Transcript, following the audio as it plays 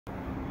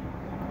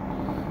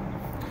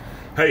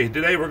Hey,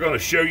 today we're going to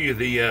show you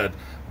the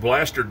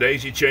Blaster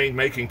daisy chain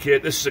making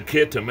kit. This is a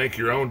kit to make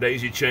your own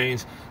daisy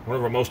chains. One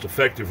of our most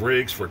effective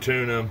rigs for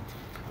tuna,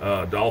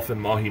 dolphin,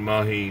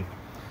 mahi-mahi,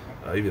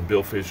 even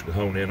billfish can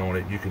hone in on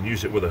it. You can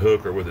use it with a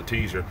hook or with a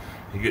teaser.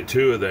 You get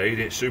two of the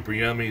 8-inch Super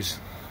Yummies,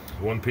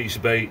 one-piece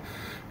bait.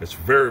 It's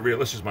very real.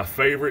 This is my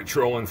favorite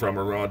trolling from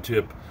a rod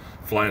tip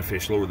flying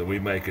fish lure that we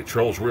make. It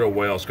trolls real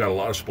well. It's got a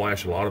lot of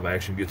splash, a lot of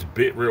action, gets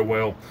bit real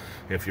well.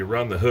 And if you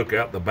run the hook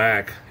out the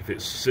back, if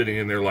it's sitting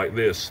in there like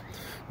this,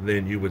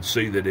 then you would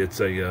see that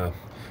it's a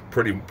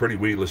pretty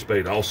weedless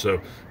bait also.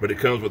 But it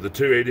comes with the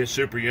two 8-inch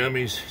Super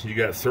Yummies. You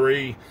got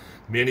 3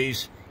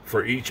 minis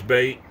for each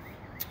bait.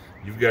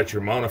 You've got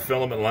your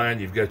monofilament line,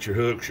 you've got your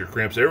hooks, your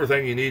crimps,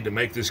 everything you need to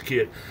make this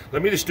kit.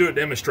 Let me just do a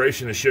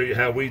demonstration to show you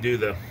how we do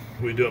them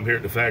here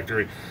at the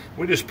factory.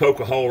 We just poke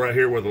a hole right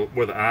here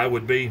where the eye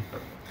would be.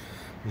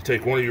 You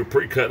take one of your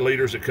pre-cut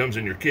leaders that comes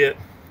in your kit,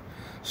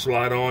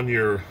 slide on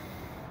your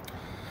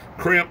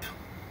crimp,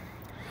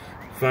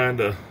 find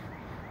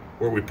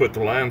where we put the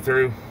line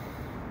through.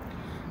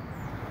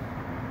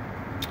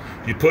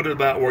 You put it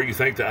about where you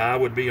think the eye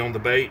would be on the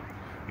bait.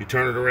 You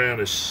turn it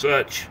around as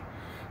such,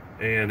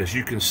 and as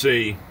you can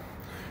see,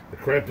 the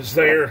crimp is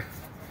there.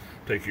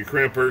 Take your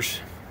crimpers,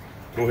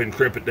 go ahead and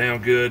crimp it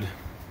down good.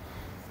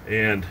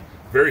 And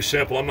very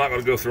simple. I'm not going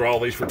to go through all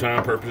these for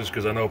time purposes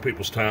because I know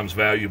people's time is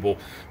valuable,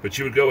 but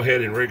you would go ahead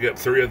and rig up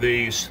 3 of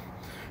these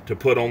to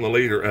put on the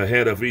leader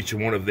ahead of each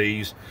one of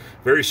these.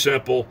 Very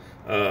simple.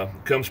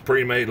 Comes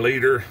pre-made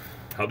leader.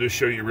 I'll just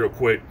show you real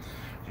quick.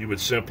 You would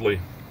simply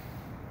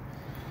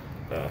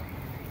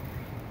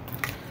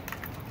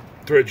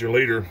thread your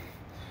leader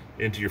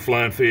into your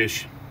flying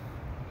fish,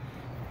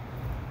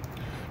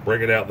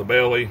 bring it out the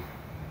belly,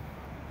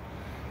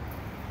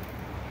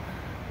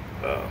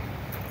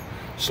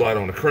 slide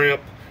on the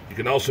crimp. You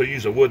can also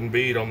use a wooden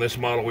bead. On this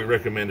model we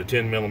recommend a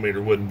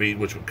 10mm wooden bead,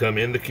 which would come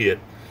in the kit.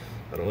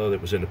 I don't know that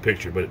it was in the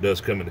picture, but it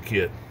does come in the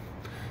kit.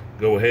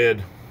 Go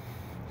ahead,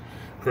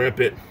 crimp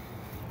it,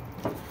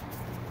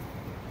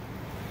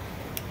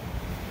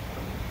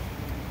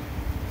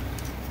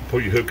 pull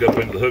your hook up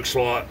into the hook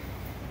slot.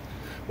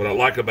 What I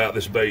like about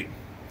this bait,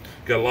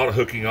 got a lot of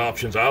hooking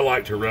options. I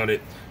like to run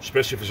it,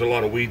 especially if there's a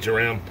lot of weeds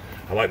around,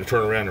 I like to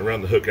turn around and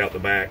run the hook out the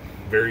back.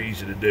 Very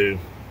easy to do.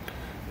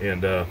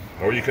 And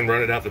or you can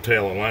run it out the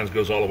tail, and the line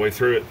goes all the way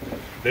through it.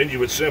 Then you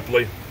would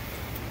simply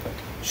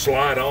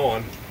slide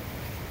on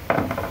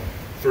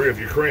 3 of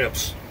your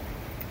crimps.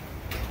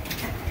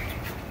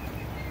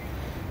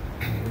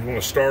 You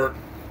want to start,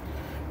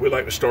 we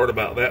like to start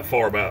about that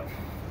far, about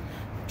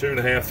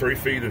 2.5, 3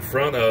 feet in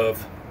front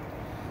of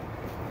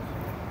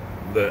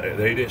the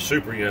 8-inch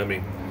Super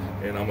Yummy.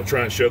 And I'm going to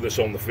try and show this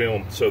on the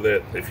film so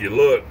that if you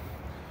look,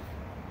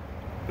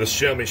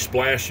 this Yummy's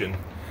splashing,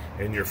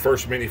 and your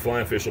first mini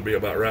flying fish will be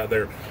about right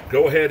there.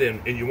 Go ahead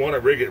and you want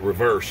to rig it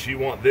reverse. You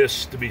want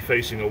this to be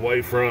facing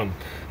away from,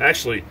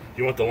 actually,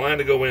 you want the line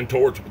to go in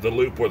towards the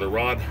loop where the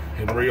rod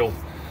and reel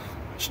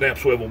snap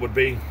swivel would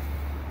be.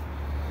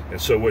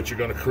 And so what you're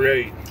going to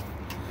create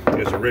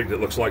is a rig that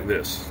looks like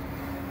this.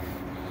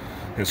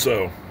 And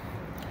so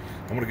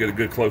I'm going to get a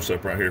good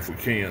close-up right here if we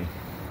can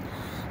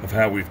of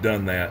how we've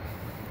done that.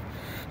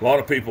 A lot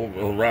of people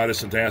will write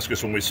us and ask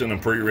us when we send them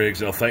pre-rigs,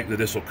 they'll think that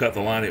this will cut the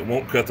line. It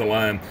won't cut the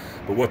line,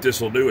 but what this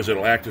will do is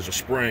it'll act as a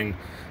spring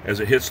as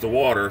it hits the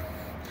water,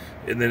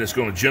 and then it's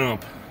going to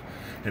jump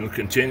and it'll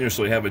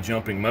continuously have a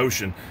jumping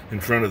motion in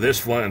front of this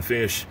flying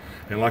fish.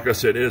 And like I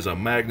said, it is a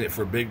magnet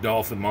for big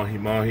dolphin,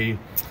 mahi-mahi,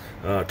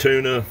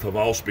 tuna of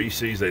all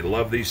species. They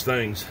love these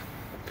things.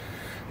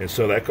 And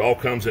so that all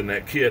comes in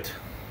that kit.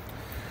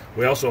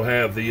 We also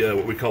have the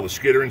what we call the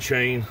skittering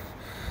chain.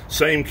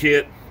 Same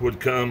kit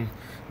would come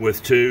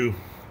with 2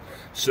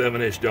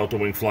 7-inch Delta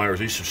Wing flyers.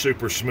 These are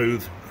super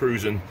smooth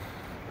cruising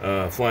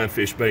flying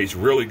fish baits.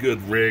 Really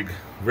good rig,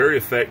 very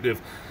effective.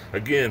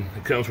 Again,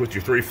 it comes with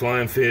your 3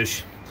 flying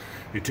fish,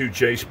 your 2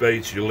 chase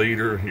baits, your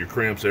leader, your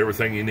crimps,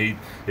 everything you need.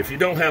 If you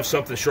don't have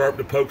something sharp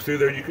to poke through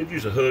there, you could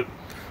use a hook,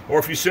 or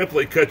if you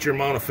simply cut your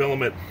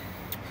monofilament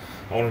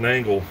on an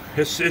angle,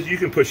 you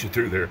can push it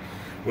through there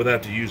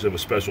without the use of a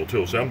special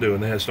tool. So I'm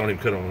doing that. It's not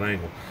even cut on an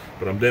angle,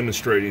 but I'm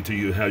demonstrating to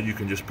you how you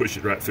can just push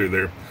it right through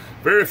there.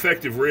 Very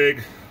effective rig.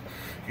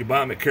 You can buy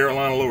them at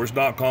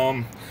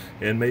carolinalures.com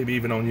and maybe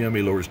even on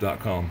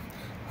yummylures.com.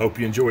 Hope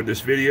you enjoyed this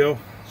video.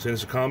 Send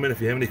us a comment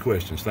if you have any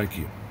questions. Thank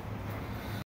you.